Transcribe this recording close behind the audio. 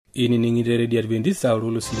ini ningire Radio Adventist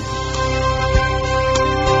Aurolo Siliki.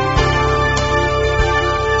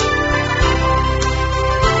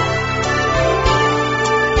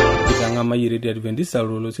 Itangama Radio Adventist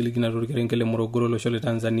Aurolo Siliki na rukerenkele Morogoro lo shole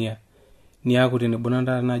Tanzania. Ni yako tene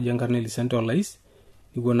bonanda na jangarne Licento Lais.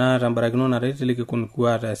 Igona tambarakino na reteleke kun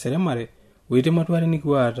kuata seremare. Wete matware ni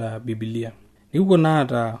kuata Biblia. Igona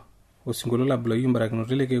ata osingolola blogi mbarakino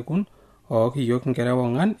teleke kun o ki yok ngera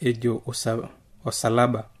wangan ejo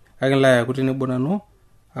osalaba. Agala ya kutene bonano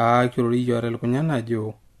a kirori yorel kunyana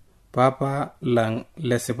jo papa lang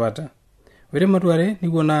lesepata. Wete matware ni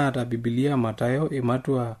gona ata Biblia Matayo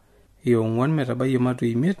ematwa yongwan metaba yematu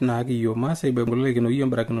imet na aki yomasa ibengolele kino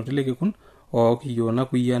yombarakino teleke kun o ki yona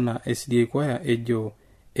kuyana SDA kwaya ejo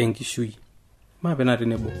enkishui. Mapenate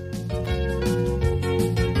nebo.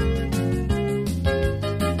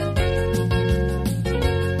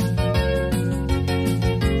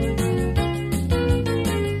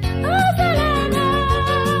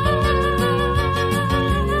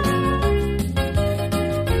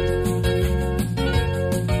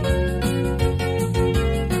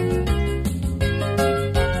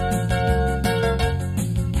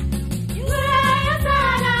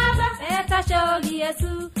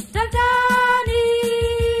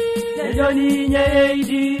 Joni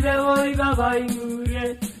nyei be oi baba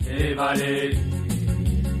ingure e vale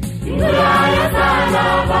Nguraya sana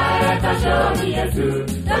barata shogi Yesu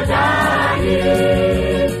tatani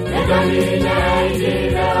Joni nyei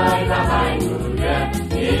be oi baba ingure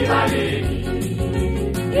e vale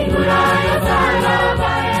Nguraya sana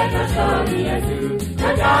barata shogi Yesu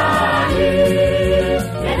tatani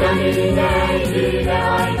Joni nyei be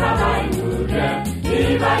oi baba ingure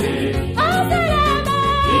e vale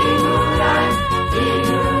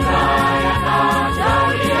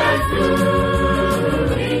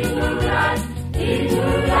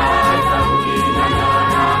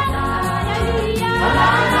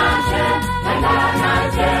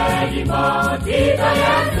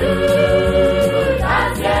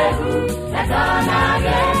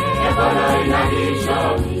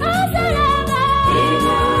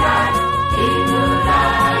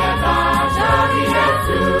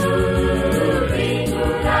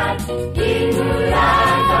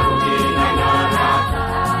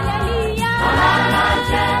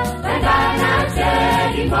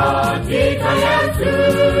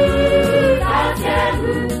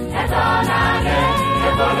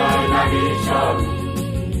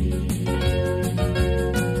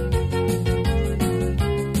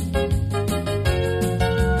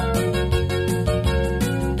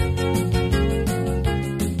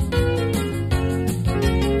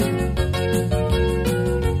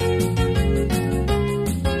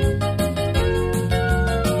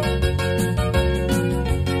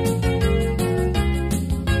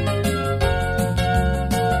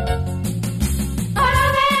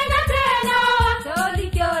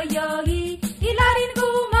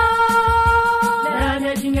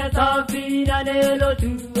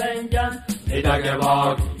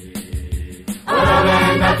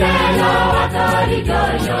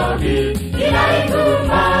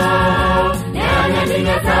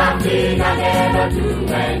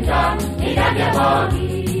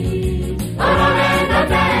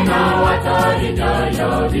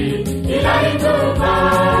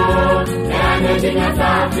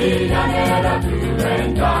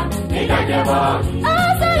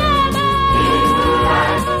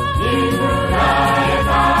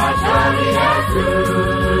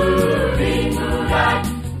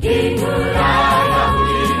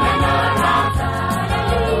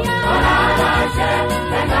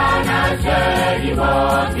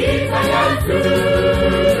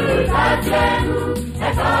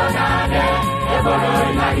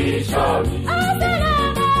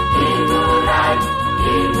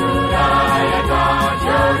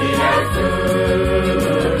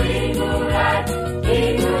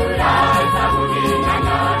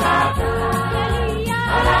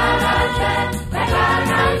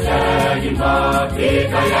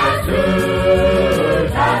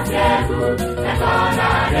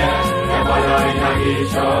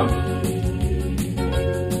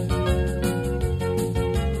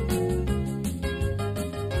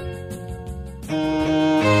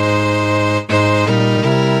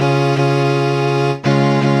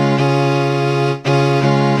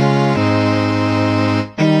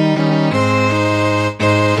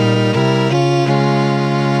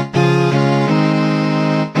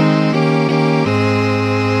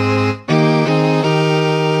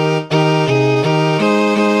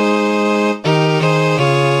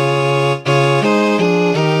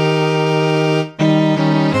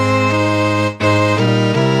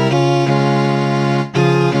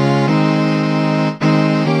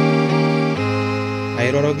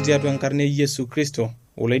kiroroki tiatua enkarna e Yesu Kristo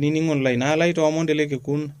olainining'oni lai naa lai toomon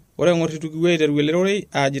telekekun ore eng'or itu kipuo aiteru ele rorei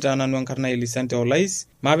aajita nanu enkarna Elisante Olais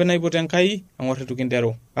maape naipote Enkai eng'or itu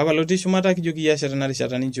kinteru papa lotii shumata kijoki iyie ashe tena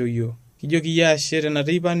rishata ninchoo iyiok kijoki iyie ashe tena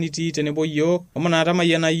teipa nitii tenebo iyiok amu naa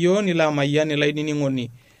tamayiana iyiok nilo amayian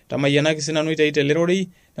ilainining'oni tamayianaki sinanu aitai tele rorei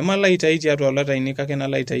nemalo aitai tiatua aulat ainei kake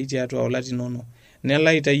nalo aitai tiatua aulat inonok nelo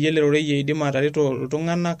aitai ele rorei eidim atareto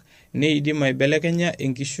iltung'anak neidim aibelekenya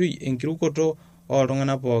enkishui enkirukoto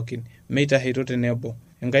oltung'anak pookin meitaheito tenebo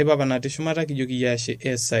Enkai papa natii shumata kijoki iyie ashe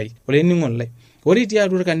esai olainining'oni lai ore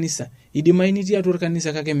tiatua orkanisa idimayu nitii atua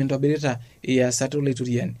orkanisa kake mintobirita iasat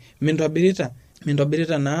olaituriani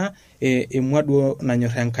mintobirita naa emua duo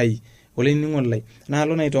nanyor Enkai olainining'oni lai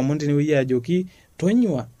naalo naitoomon tenewueji ajoki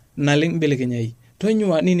tonyua naleng mbelekenyai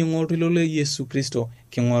tonyua nining'o oltoilo le Yesu Kristo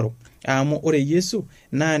king'oru amu ore Yesu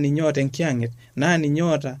naa ninye oota enkiyang'et naa ninye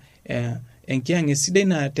oota enkiyang'et sidai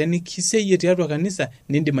naa tenikiseyie tiatua kanisa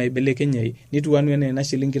nindim aibelekenyai nituanu enaa ena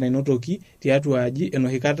shilingi nainotoki tiatua aji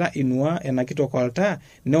enoshi kata inua ena kitok oltaa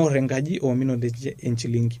neor enkaji ominot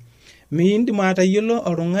enchilingi miindim atayiolo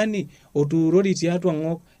oltung'ani otuurori tiatua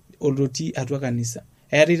ng'ok olotii atua kanisa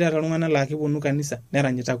eetai taata iltung'anak laa keponu kanisa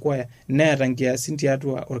neranyita kwaya neeta nkiasin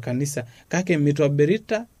tiatua orkanisa kake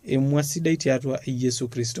mitobirita emua sidai tiatua Yesu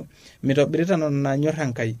Kristo mitobirita nanyor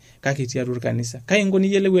Enkai kake tiatua orkanisa kai inko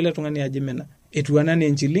niyiolou ele tung'ani aji mena etuana na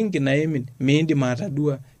enchilingi naimin miindim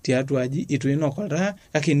atadua tiatua aji itu inok oltaa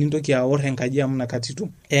kake nintoki aor enkaji amu nakatitu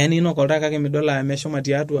ninok oltaa kake midol ameshoma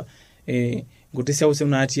tiatua nkuti seuseu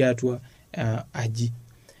natii atua aji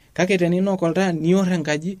kake teninok oltaa nior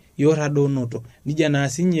enkaji ior adonoto nija naa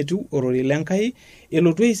sinye etiu ororei lenkai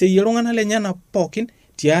elotu aiseyie iltung'anak lenyenak pookin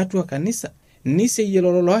tiatua kanisa niseyie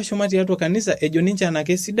lelo loashoma tiatua kanisa ejo ninche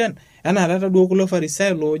anake sidan enaa taata duo kulo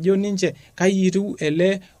farisayo loojo ninche kai etiu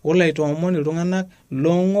ele olaitoomon iltung'anak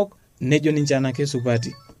loong'ok nejo ninche anake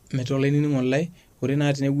supati metolainining'oni lai ore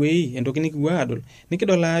naa tenewuei entoki nikipuo adol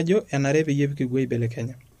nikidol ajo enare peyie kipuo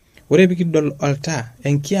aibelekenya ore pikidol oltaa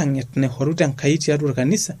enkiyang'et nahoru Enkai tiatua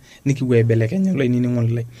orkanisa nikipuo aibelekenya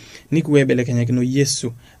olainining'oni lai nikipuo aibelekenyakino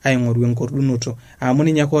Yesu aing'oru enkordunoto amu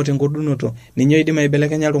ninye ake oota enkordunoto ninye oidim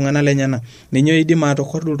aibelekenya iltung'anak lenyenak ninye oidim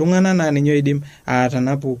atokordu iltung'anak naa ninye oidim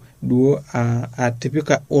atanapu duo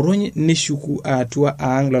atipika orony neshuku atua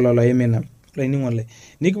aang' lelo loimina olainining'oni lai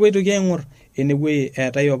nikipuo aitoki aing'or enewuei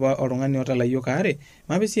eetai apa oltung'ani oota layiok aare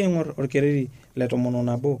maape sii aing'or orkereri le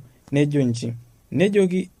 11 nejo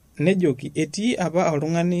nji nejoki etii apa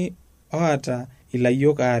oltung'ani oota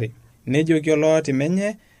ilayiok aare nejoki olooti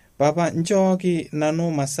menye papa nchooki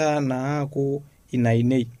nanu masaa naaku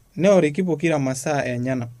inainei neoriki pokira masaa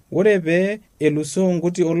enyana ore pee elusoo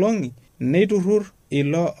nkuti olong'i neiturrur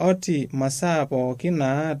ilo oti masaa pookin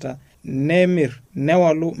naata nemir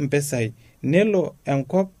newalu mpesai nelo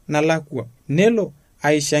enkop nalakwa nelo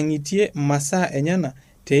aishang'itie masaa enyana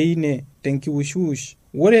teine tenkiwushwush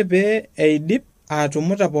ore pee eidip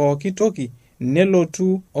atumuta pooki toki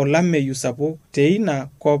nelotu olameyu sapuk teina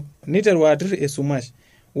kop niteru atir esumash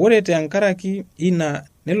ore tenkaraki ina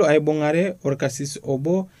nelo aibung'are orkasis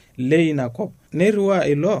obo leina kop neiriwaa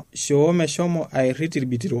ilo shoo meshomo airrit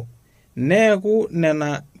irbitiro neeku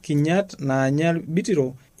nena kinyat naanya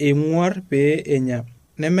irbitiro eng'uar pee enya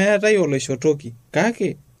nemeetai oloishotoki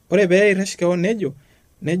kake ore pee eirresh keon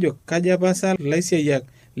nejo kaja pasa laisiayiak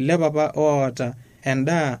le papa oota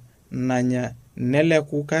endaa nanya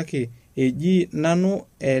neleku kake eji nanu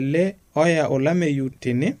ele oya olameyu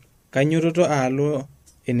tene kanyototo alo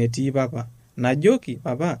enetii papa najoki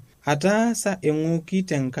papa ataasa eng'oki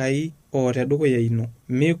tenkai tedukuya ino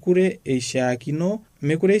mekure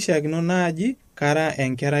eishaakino naaji kara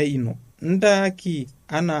enkerai ino ndaaki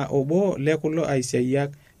ana obo lekulo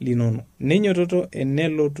aisiayiak linono nenyototo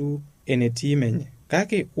enelotu enetii menye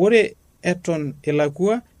kake ore eton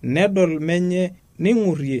elakua nedol menye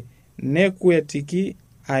ning'urrie nekwetiki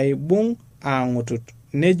aibung' aang'utut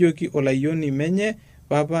nejoki olayioni menye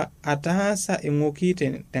papa ataasa eng'oki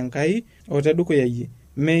tenkai tedukuya yie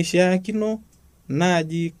meishaakino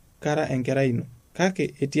naaji kara enkerai ino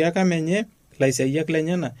kake etiaka menye laisiayiak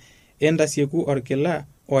lenyana entasieku orkila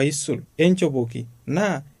oisul enchopoki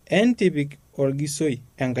naa entipik orgisoi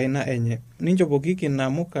enkaina enye ninchopokiki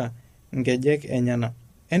namuka nkejek enyana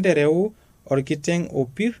entereu orkiteng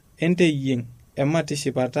opir enteyieng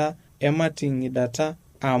ematishipata emating'idata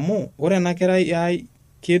amu ore ena kerai ai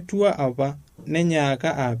ketua apa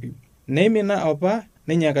nenyaaka apiu neimina apa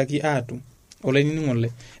nenyaakaki aatum olainining'oni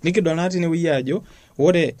lai nikidol naa tenewueji ajo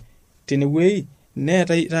ore tenewueji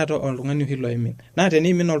neetai taata oltung'ani oshi loimin naa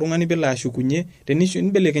teniimin oltung'ani bila ashukunye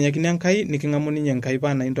tenibelekenyakini Enkai niking'amu ninye Enkai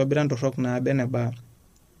paa intobira ntorrok naaba enebaa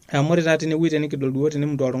Amore taa tenewuei tenikidol duo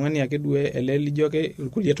tenemdu oltung'ani ake duo ele lijo ake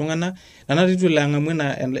irkulie tung'anak nanatitu lang'amu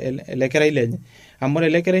ele kerai lenye. Amu ore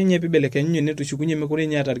ele kerai nye pibelekenyunye netushukunye mekure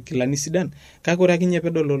nye eeta irkilani sidan, kake ore ake nye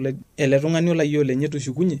pedol ele tung'ani olayiok lenye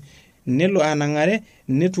tushukunye nelo anang'are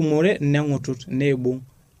netumore neng'utut neibung'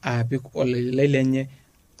 apik olelai lenye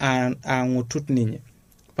ang'utut ninye.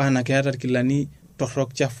 Paana keeta irkilani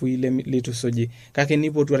torrok chafui leitusuji, kake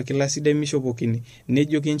nipotu orkila sidai mishopokini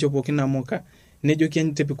nejoki enchopoki namuka nejoki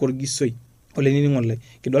entipik orgisoi. Olainining'oni lai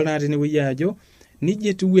kidol naa tenewuei ajo nija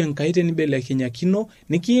etiu Enkai tenibelekenyakino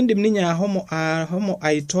nikiindim ninye ahomo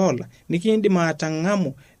aitoola nikiindim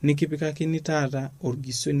atang'amu nikipikakini taata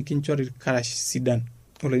orgisoi nikinchori irkarash sidan.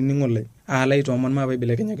 Olainining'oni lai aitoomon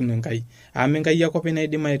maapaibelekenyakino Enkai amu Enkai ake openy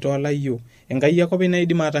naidim aitoola iyiok, Enkai ake openy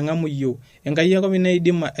naidim atang'amu iyiok, Enkai ake openy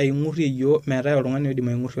naidim aing'urrie iyiok meetai oltung'ani oidim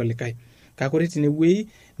aing'urrie olikae. Kake ore tenewuei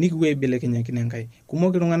nikipuo aibelekenyakino Enkai.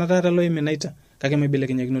 Kumok iltung'anak taata loiminaita kake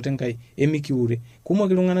maibelekenyakinoto Enkai emikiure.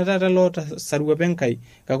 Kumok iltung'anak taata loota saruap Enkai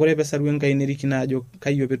kake ore pesaru Enkai nerikino ajo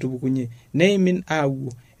kaiyio petupukunye neimin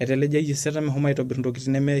aawuo etelejayie seta mehomo aitobirr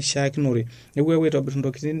intokitin nemeishaakinore nepuo aitobirr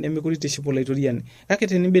intokitin nemekure itiship olaitoriani. Kake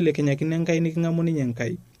tenibelekenyakino Enkai niking'amu ninye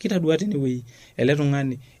Enkai. Kitadua tenewuei ele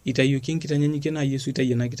tung'ani itayioki enkitanyanyukie naa Yesu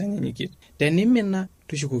itayie ena kitanyanyukie. Tenimina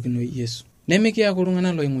tushukokino Yesu. Nemikiaku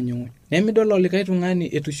iltung'anak loing'unyung'uny. Nemidol olikae tung'ani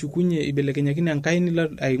etushukunye ibelekenyakino Enkai nilo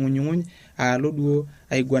aing'unyung'uny alo duo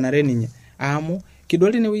aiguanare ninye. Amu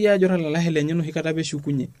kidol tenewuei ajo ore olalahe lenye enoshi kata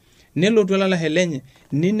peshukunye nelotu olalahe lenye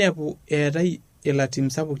ninepu eetai ilatim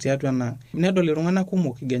sapuk tiatua ena. Nedol iltung'anak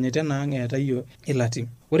kumok iganyita ena ang' eetai ilatim.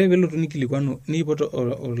 Ore peelotu nikilikuanu niipot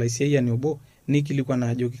olaisiayiani obo nikilikuanu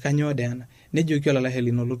ajoki kanyoo dee ena. Nejoki olalahe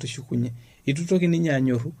lino lotushukunye. Itu toki ninye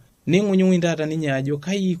anyorru. Ning'unyung'uny taata ninye ajo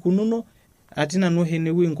kai ikununo ati nanu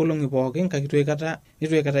enewuei nkolong'i pookin kake itu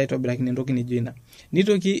aikata aitobirakini entoki nijo ina.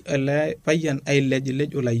 Nitoki ele payian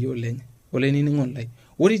ailejilej olayiok lenye. Olainining'oni lai.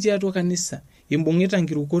 Ore tiatua kanisa imbung'ita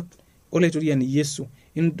nkirukot olaitoriani Yesu,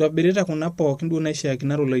 intobirita kuna pookin duo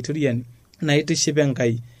naishaakinaro olaitoriani naitiship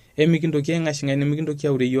Enkai. Emikintoki aing'ashing'ai nemikintoki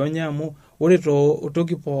aure iyiok nye amu ore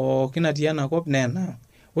toki pookin natii enakop naa enang'.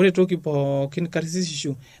 Ore toki pookin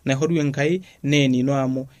karsisishu naihoru Enkai naa enino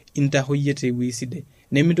amu intahoyie tewuei sidai.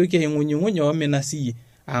 Nemintoki aing'unyung'uny oomina siyie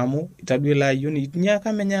amu itadua ele ayioni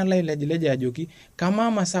nyaaka menya alo ailejilej ajoki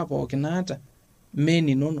kamaa masaa pookin naata mee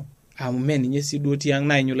ninono amu mee ninye sii duo tiang'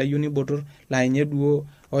 naa ninye olayioni botorr laa ninye duo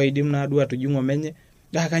oidim naa duo atujung'o menye.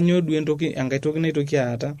 Kanyoo duo enkae toki naitoki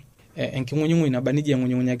aata enking'unyung'uny naba nijia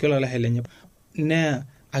aing'unyung'unyaki olalahe lenye. Naa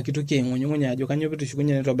akitoki aing'unyung'uny ajo kanyoo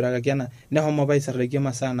pitushukunye nitobirakaki ena nehomo apa aisarrakie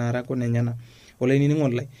masaa naara kunenyenak.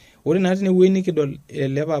 Olainining'oni lai. Ore naa tinewuei nikidol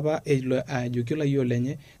ele papa ajoki olayiok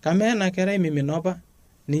lenye kamaa ena kerai mimina apa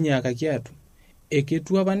ninyaakaki atum.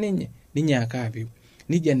 Eketu apa ninye ninyaaka apiu.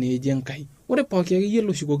 Nija naa eji Enkai. Ore pooki akeyie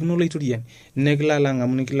loshukokino olaitoriani nikilo alo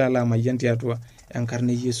ang'amu nikilo alo amayian tiatua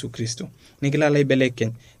enkarna e Yesu Kristo. Nikilo alo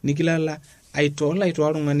aibelekeny, nikilo alo aitoola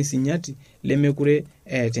oltung'ani sinyati lemekure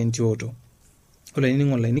eeta entioto.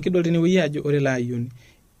 Olainining'oni lai nikidol tenewuei ajo ore ele ayioni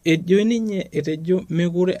ejo ninye etejo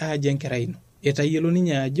mekure aaji enkerai ino. Etayiolo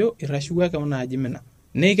ninye ajo irrashuka keon aji mina.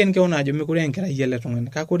 Neiken keon ajo mekure enkerai ele tung'ani.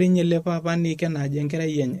 Kake ore ninye ele papa niken ajo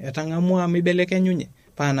enkerai enye. Etang'amua amu ibelekenyunye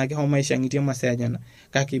paana kehomo aishang'itie masaa enyenak.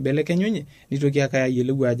 Kake ibelekenyunye nitoki ake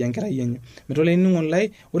ayiolou ajo enkerai enye. Metaa olainining'oni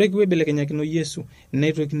lai ore kipuo aibelekenyakino Yesu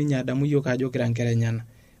neitoki ninye adamu iyiok ajo kira nkera enyenak.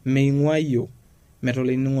 Meing'ua iyiok. Metaa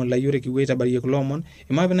olainining'oni lai ore kipuo aitabarie kulo omon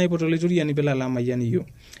imaape naipot olaitoriani piilo alo amayian iyiok.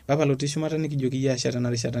 Papa lotii shumata nikijoki iyie ashe tena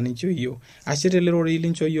rishata ninchoo iyiok. Ashe tele rorei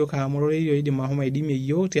linchoo iyiok amu ororei oidim ahomo aidimie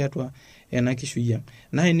iyiok tiatua ena kishui ang'.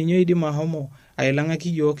 Naa ninye oidim ahomo ailang'aki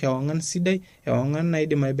iyiok ewang'an sidai, ewang'an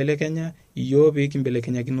naidim aibelekenya iyiok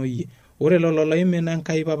pekimbelekenyakino iyie. Ore lelo loimina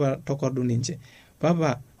Enkai Papa tokordu ninche.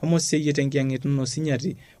 Papa homo siyie tenkiang'et ino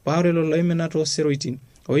sinyati paa ore lelo loimina tooseroitin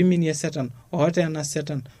oiminie Satan, ooteena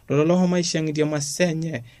Satan, lolo lohomo aishang'itie masaa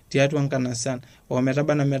enye tiatua nkanasan,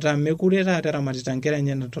 ometaba metaa mekure taata eramatita nkera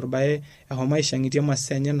enye torbae ehomo aishang'itie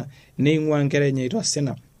masaa enye neing'ua nkera enye itu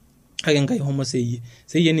osina. Kake Enkai homo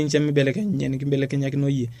siyie ninche mibelekenyunye nikimbelekenyakino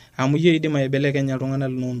iyie amu iyie idim aibelekenya iltung'anak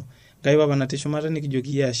linonok. Enkai Papa natii shumata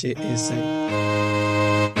nikijoki iyie ashe esai.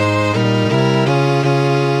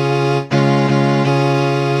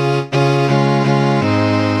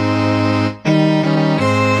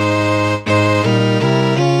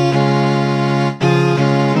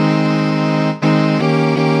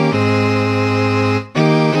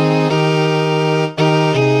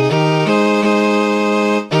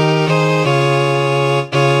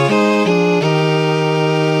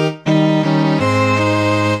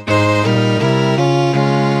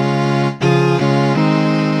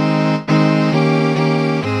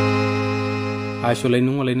 Ashe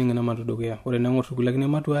olainining'oni lai ning'ena matudukuya ore nang'or tukulakine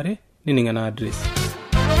matuare nining'ena address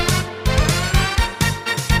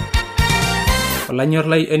Olanyor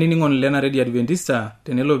lai eniningon lena Radio Adventista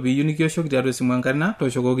tenelo piiyu nikioshoki tiatua esimu enkarna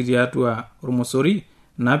tooshokoki tiatua ormosori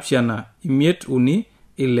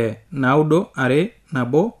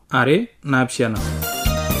 7536921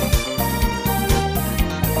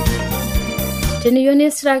 Teniyieu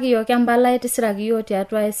nisiraki yiok empalai tisiraki yiok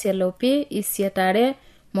tiatua SLOP Isietare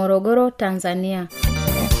Morogoro Tanzania.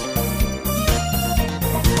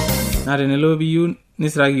 Na tenelo piiyu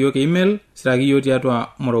nisiraki yiok email siraki yiok tiatua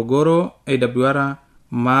Morogoro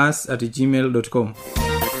awr@gmail.com.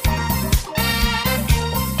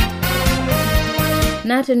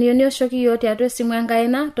 Na teniyieu nioshoki yiok tiatua esimu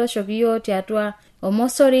enkaina tooshoki yiok tiatua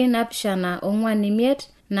ormosori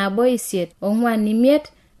 745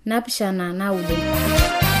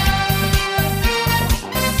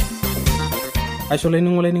 Aisho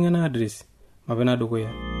laining'o laining'ena address mapena dukuya.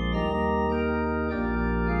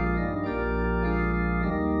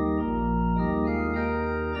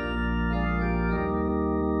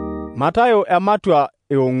 Matayo ematua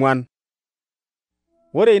 4.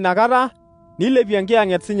 Ore inakata nilepie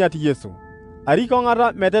enkiyang'et sinyati Yesu ariko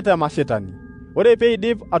ng'ata metetema shetani. Ore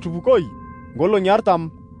peidip atupukoi ngolong'i 40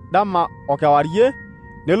 dama okewarie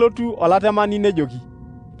nelotu olatemani nejoki,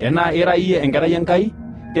 "Tenaa ira iyie enkerai Enkai,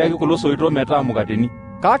 tiaki kulo soito metaa mukateni."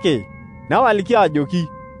 Kake newaliki ajoki,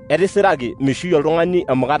 "Etisiraki mishui oltung'ani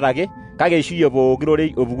emukate ake, kake ishuye pooki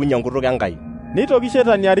rorei opukunye enkutuk Enkai." Nitoki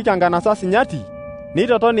shetani arik enkanasa sinyati,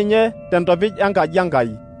 nitoto ninye tentopij enkaji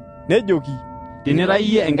Enkai, nejoki, "Tenira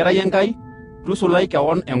iyie enkerai Enkai, tusulai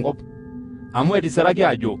kewon enkop, amu etisiraki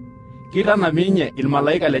ajo, kitanap ninye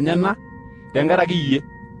ilmalaika lenyana tenkaraki iyie,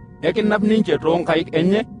 ekinap ninche toonkaik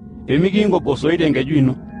enye pemikiinkop osoit enkeju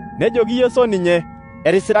ino." Nejoki Yesu ninye,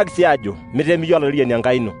 "Etisiraki sii ajo, mitemiyio olairiani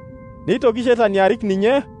Enkai ino." Nitoki shetani arik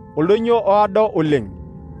ninye oldonyo oado oleng,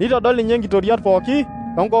 nitodol ninye nkitoriat pooki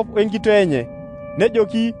enkop wenkitoo enye,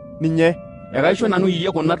 nejoki ninye, "Ekaisho nanu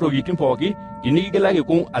iyie kuna tokitin pooki tinikigilaki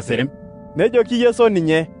kung aserem." Nejoki Yesu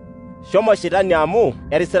ninye, "Shomo shetani amu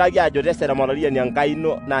etisiraki ajo teserem olairiani Enkai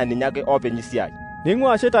ino naa ninye ake openy isiai."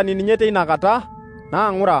 Ning'ua shetani ninye teinakata,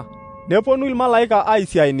 naa ng'ura, neponu ilmalaika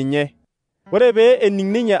aisiai ninye. Ore pee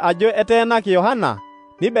ening ninye ajo eteenaki Yohana,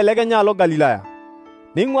 nibelekenya alo Galilaya.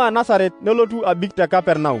 Ning'ua Nasaret nelotu abik te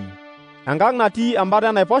Kapernaum, enkang' natii embata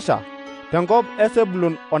enaiposha, tenkop e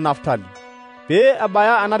Sebulun o Naftali, pee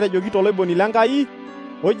ebaya enatejoki toloiboni lenkai,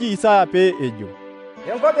 oji Isaya pee ejo,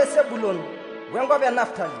 "Enkop e Sebulun wenkop e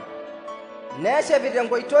Naftali, neeshepita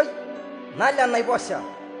enkoitoi nalo enaiposha,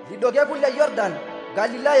 lidoke kule Yordan,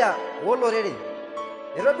 Galilaya olorere.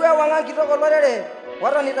 Etodua ewang'an kitok olorere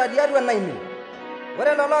otonita tiatua enaime.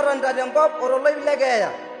 Ore lelo otonita tenkop oroloip le keeya,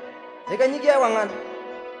 ekenyikie ewang'an."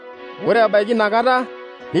 Ore ebaiki inakata,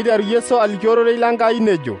 niteru Yesu alikio ororei lenkai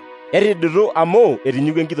nejo, "Etiditu amu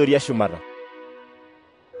etinyikua enkitoria shumata."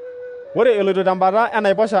 Ore eloito tembata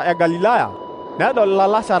enaiposha e Galilaya, nedol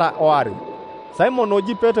ilalashara oare, Simon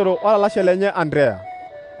oji Petero olalashe lenye Andrea,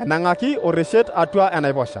 enang'aki oreshet atua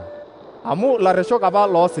enaiposha, amu lareshok apa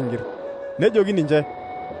loosinkir. Nejoki ninche,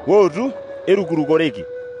 "Wootu, erukurukoreki,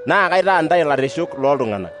 naa kaitaa ntae ilareshok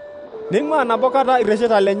looltung'anak." Neing'ua nabo kata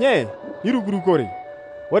iresheta lenye nirukurukore.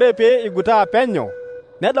 Ore pee igutaa penyo,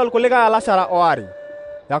 nedol kulikae alashara oare,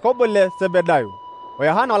 Yakobo le Sebedayo o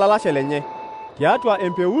Yohana olalashe lenye, tiatua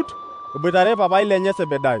empeut eboitare papai lenye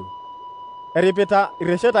Sebedayo, eripita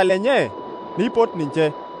iresheta lenye niipot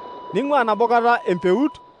ninche. Ning'ua nabo kata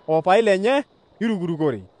empeut opapai lenye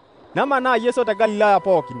nirukurukore. Nemanaa Yesu te Galilaya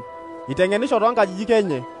pookin, iteng'enisho toonkajijik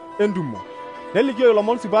enye entumo, nelikio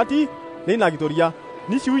ilomon supati leina kitoria,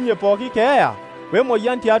 nishiunye pooki keeya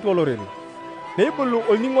wemoyian tiatua olorere. Neibulu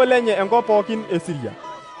olning'o lenye enkop pookin e Siria.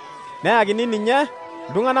 Neyakini ninye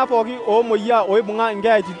iltung'anak pooki oomoyia oibung'a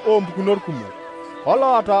inkeyaitin oompukunot kumok,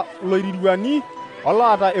 oloota iloiriruani,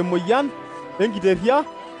 oloota emoyian enkiterria,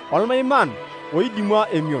 olmaiman oidimua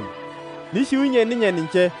emion. Nishiunye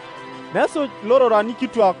ninche, nesuj ilororani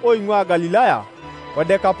kituak oing'ua Galilaya, o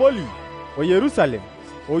Dekapoli, o Yerusalem,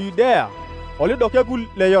 o Yudea, olidokekul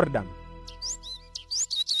le Yordan.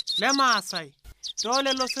 Lemaasai, too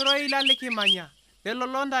lelo seroi lalikimanya, lelo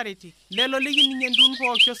lontariti, lelo likining' entun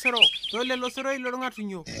pooki osero, too lelo seroi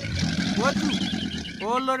lorng'atunyo. Watu,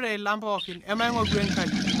 olorere lang' pookin, emaing'oru Enkai,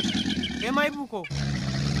 emaipuko,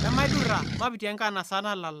 emaidurra, mapitie enkanasa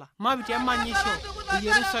nalala, mapitie emanyisho, e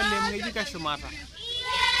Yerusalem ng'ejuk eshumata.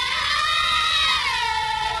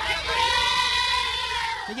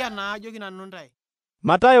 Nejia naa ajoki nanu ntae.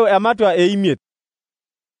 Matayo ematua 5.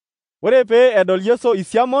 Ore pee edol Yesu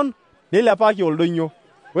isiamon, nilepaki oldonyo.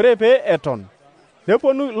 Ore pee eton,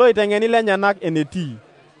 neponu loiteng'eni lenyanak enetii,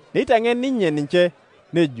 neiteng'en ninye ninche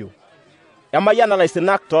nejo, emayiana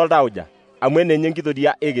laisinak tooltauja amu enenye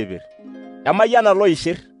enkitoria ekeper, emayiana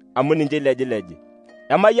loishir amu ninche ilejileji,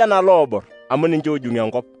 emayiana loobor amu ninche ojung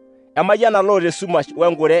enkop, emayiana loota esumash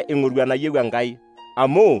wenkure ing'oru enayieu Enkai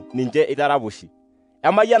amu ninche itaraposhi,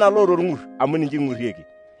 emayiana loota orng'ur amu ninche ing'urieki,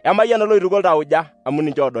 emayiana loituko iltauja amu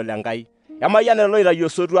ninche odol Enkai, emayiana loitayu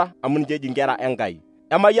osotua amu ninche eji nkera Enkai,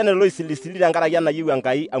 emayiana loisilisili tenkaraki enayieu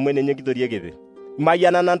Enkai amu enenye enkitoria ekeper.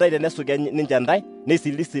 Imayianana ntae tenesukeny ninche ntae,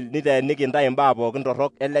 neisilisil niteeniki ntae imbaa pookin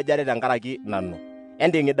torrok elejare tenkaraki nanu.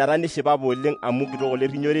 Enting'idata nishipapa oleng amu kitok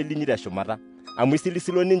olerrinyore linyi teshumata, amu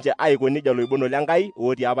isilisilo ninche aiko nejia loibon Lenkai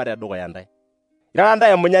otii apa tedukuya ntae. Irara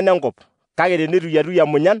ntae emunyan enkop, kake tenetuyatuyia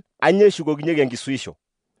emunyan, anyoo eshukokinyeki enkisuisho?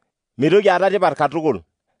 Meitoki aata tipat katukul,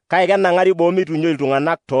 kake kenang'ari boo meitunyoi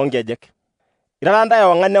iltung'anak toonkejek. Irara ntae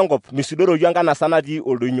ewang'an enkop, misudoroki enkanasa natii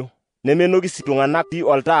oldonyo, nemenokisi iltung'anak tii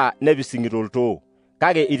oltaa nepising'ito oltoo,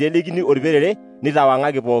 kake itelikini orperere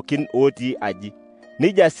nitawang'aki pookin otii aji.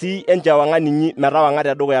 Nija sii enche ewang'an inyi metawang'a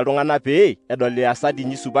tedukuya iltung'anak pee edol iasat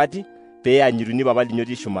inyi supati pee eanyituni Papa linyi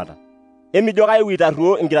otii shumata. Emijo kayieu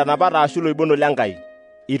aitarruo inkitanapat aashu loibon Lenkai,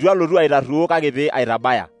 itu alotu aitarruo kake pee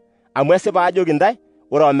aitabaya, amu esipa ajoki ntae,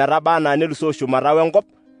 ore ometaba anaa nelusoo shumata wenkop,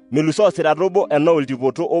 melusoo sirata obo enaa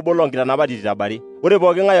oltipoto obo loonkitanapat itabari. Ore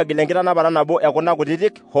pooki ng'ae ogil enkitanapata nabo ekuna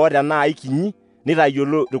kutitik hoo tenaa aikinyi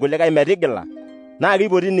nitayiolo irkulikae metigila, naa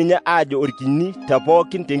keipoti ninye aajo orkinyi te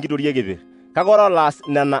pookin tenkitoria ekeper. Kake ore oloas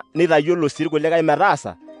nena nitayiolo sii irkulikae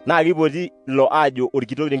metaasa, naa keipoti ilo aajo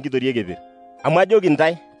orkitok tenkitoria ekeper. Amu ajoki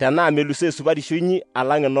ntae, tenaa melusoo esupatisho inyi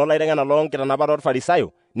alang enoolaiteng'ena loonkitanapat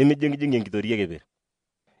orfarisayo, nemijing'ijing'ie enkitoria ekeper.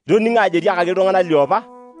 Itoning'o ajo etiakaki iltung'anak liopa,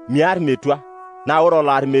 miar metua, naa ore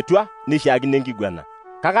oloar metua neishaakino enkiguana.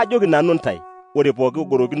 Kake ajoki nanu ntae, ore pooki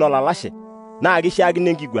ogorokino olalashe naa keishaakino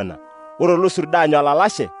enkiguana. Ore olosurdo aanyu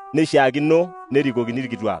olalashe neishaakino nerikokini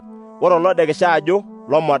irkituak. Ore olodekisha ajo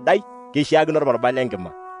lomodai keishaakino orbaribal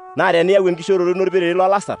lenkima. Naa teniyau enkishooroto ino orperere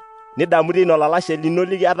lolasar, nidamu teine olalashe lino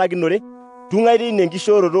likiatakinore, tung'ai teine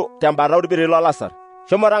enkishooroto tembata orperere lolasar.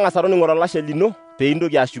 Shomo tang'asa toning'ore olashe lino pee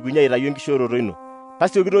intoki ashukunye aitayu enkishooroto ino.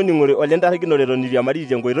 Tasioki toning'ore olentarrikinore eton itu iamari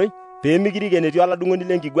tenkoitoi, pee mikirik enetii oladung'oni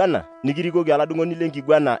lenkiguana, nikirikoki oladung'oni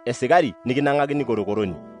lenkiguana esikari nikinang'akini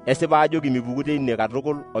korokoroni. Esipa ajoki mipuku teine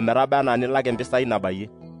katukul ometaba enaa nilak impisai nabayie.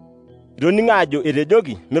 Itoning'o ajo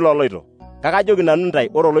etejoki miloloito, kake ajoki nanu ntae,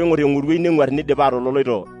 ore oloing'or eng'uruoi neng'uar nidipa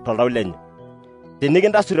atololoito toltau lenye.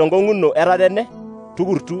 Tenikintasur enkong'u ino etatene,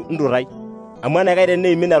 tukurtu nturrai, amu enaikash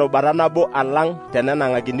teneimin erubata nabo alang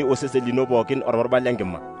tenenang'akini osesen lino pookin orbaribal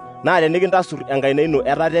lenkima. Naa tenikintasur enkaina ino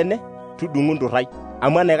etatene, tudung'u nturrai,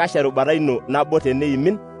 amu enaikash erubata ino nabo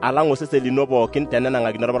teneimin alang osesen lino pookin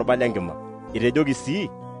tenenang'akini orbaribal lenkima. Etejoki sii,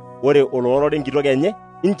 ore oloorore enkitok enye,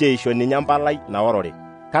 incho eisho ninye empalai naorore.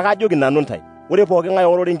 Kake ajoki nanu ntae, ore pooki ng'ae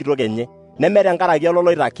oorore enkitok enye, neme tenkaraki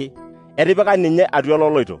eloloito ake, etipika ninye atua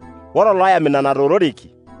eloloito. Ore oloyam ina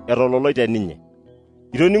natoororeki, etololoite ninye.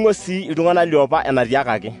 Itoning'o sii iltung'anak liopa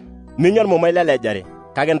enatiakaki, minya ormumai lelejare,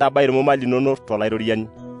 kake ntabai irmumai linonok tolairoriani.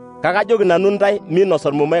 Kake ajoki nanu ntae minos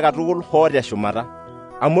ormumai katukul hoo teshumata,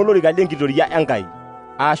 amu olorika lenkitoria Enkai,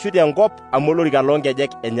 aashu tenkop amu olorika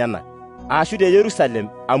loonkejek enyenak, aashu te Yerusalem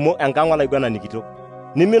amu enkang' olaiguanani kitok.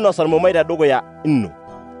 Niminos ormumai tedukuya ino,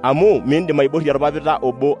 amu miindim aiborrie orpapita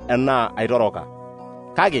obo enaa aitoroka.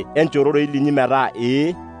 Kake enchororoi linyi metaa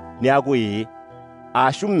ee niaku ee,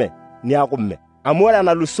 aashu me niaku me, amu ore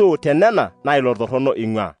enalusoo tenena naa ilo torrono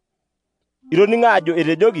ing'ua. Itoning'o ajo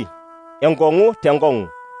etejoki, enkong'u tenkong'u,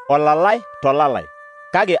 olalai tolalai.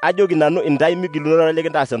 Kake ajoki nanu intae migilunore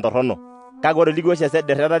likintaas entorrono, kake ore likiwosh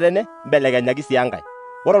eseder etatene, mbelekenyaki sii enkae.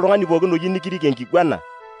 Ore oltung'ani pookin oyieu nikirik enkiguana,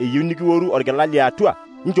 eyieu nikiworu orkila liatua,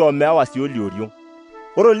 nchoo meewa sii olioriong'.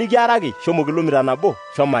 Ore olikiaraki, shomo kilomita nabo,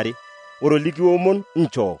 shomo are. Ore olikiomon,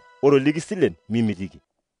 nchoo. Ore olikisilen, mimitiki.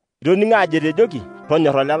 Itoning'o ajo etejoki,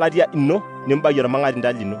 tonyorr olelatia ino nimbayie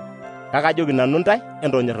ormang'atinda lino. Kake ajoki nanu ntae,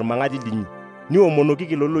 entonyorr irmang'ati linyi,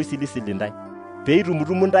 niomonokiki lelo oisilisili ntae, pee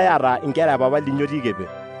itumutumu ntae ataa inkera epapa linyi otii keper,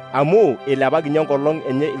 amu eilepakinye enkolong'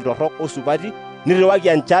 enye iltorrok osupati, nirriwaki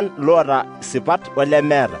enchan loota sipat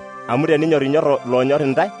olemeeta, amu teninyorrinyorro loonyorr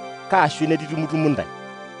intae, kaashu netitumutumu ntae.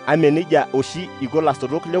 Ame nejia oshi iko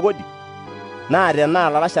ilasotok le kodi? Naa tenaa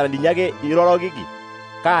lalashara linyi ake irorokiki,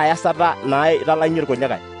 kaa yasata naa italang'ie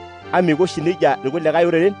irkulikae? Ame iko oshi nejia irkulikae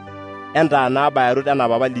oreren? Entaa naa bayarot enaa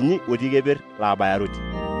papa linyi otii keper laa bayaroti.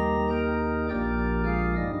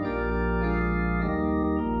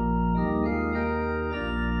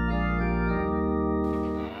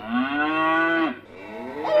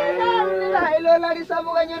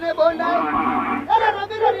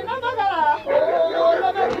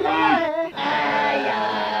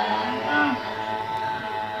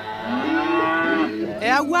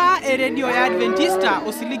 eyawua eredio ya Adventista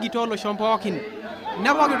osiligi toolosho pookin.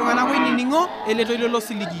 Nepooki iltung'anak oinining'o eletoilo ilo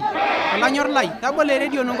siligi. Olanyor lai, tabolo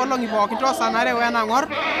eredio nonkolong'i pookin toosanare wenang'or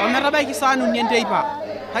ometabaiki saa 4 enteipa.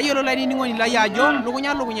 Tayiolo lainining'oni lai ajo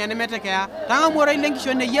lukunya nemetekeya. Tang'amu oroi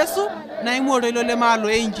lenkishon e Yesu naimu ortoilo lemaalo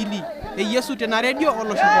e Injili. E Yesu tena redio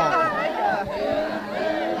olosho pookin.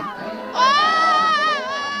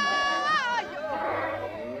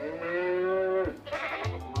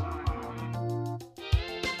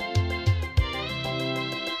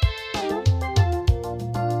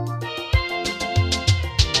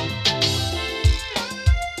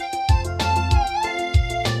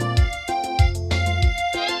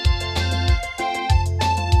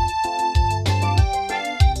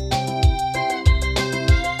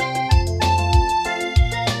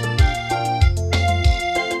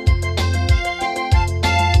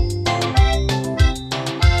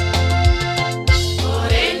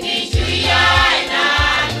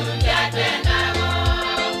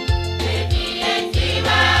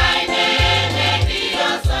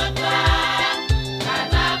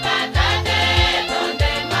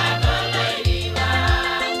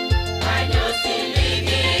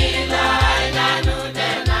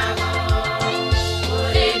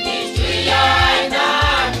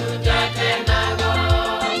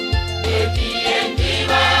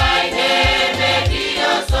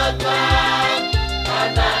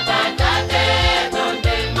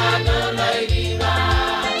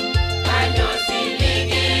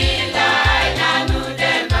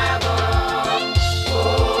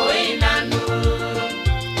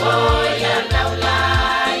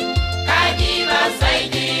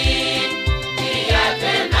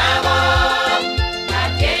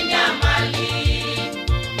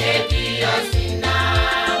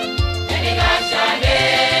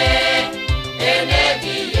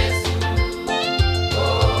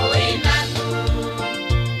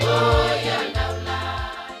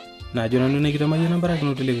 Najo nanu nekitamayiana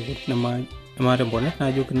nambarakinoto lekekut nemaata emponet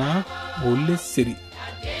najoki naa ole seri.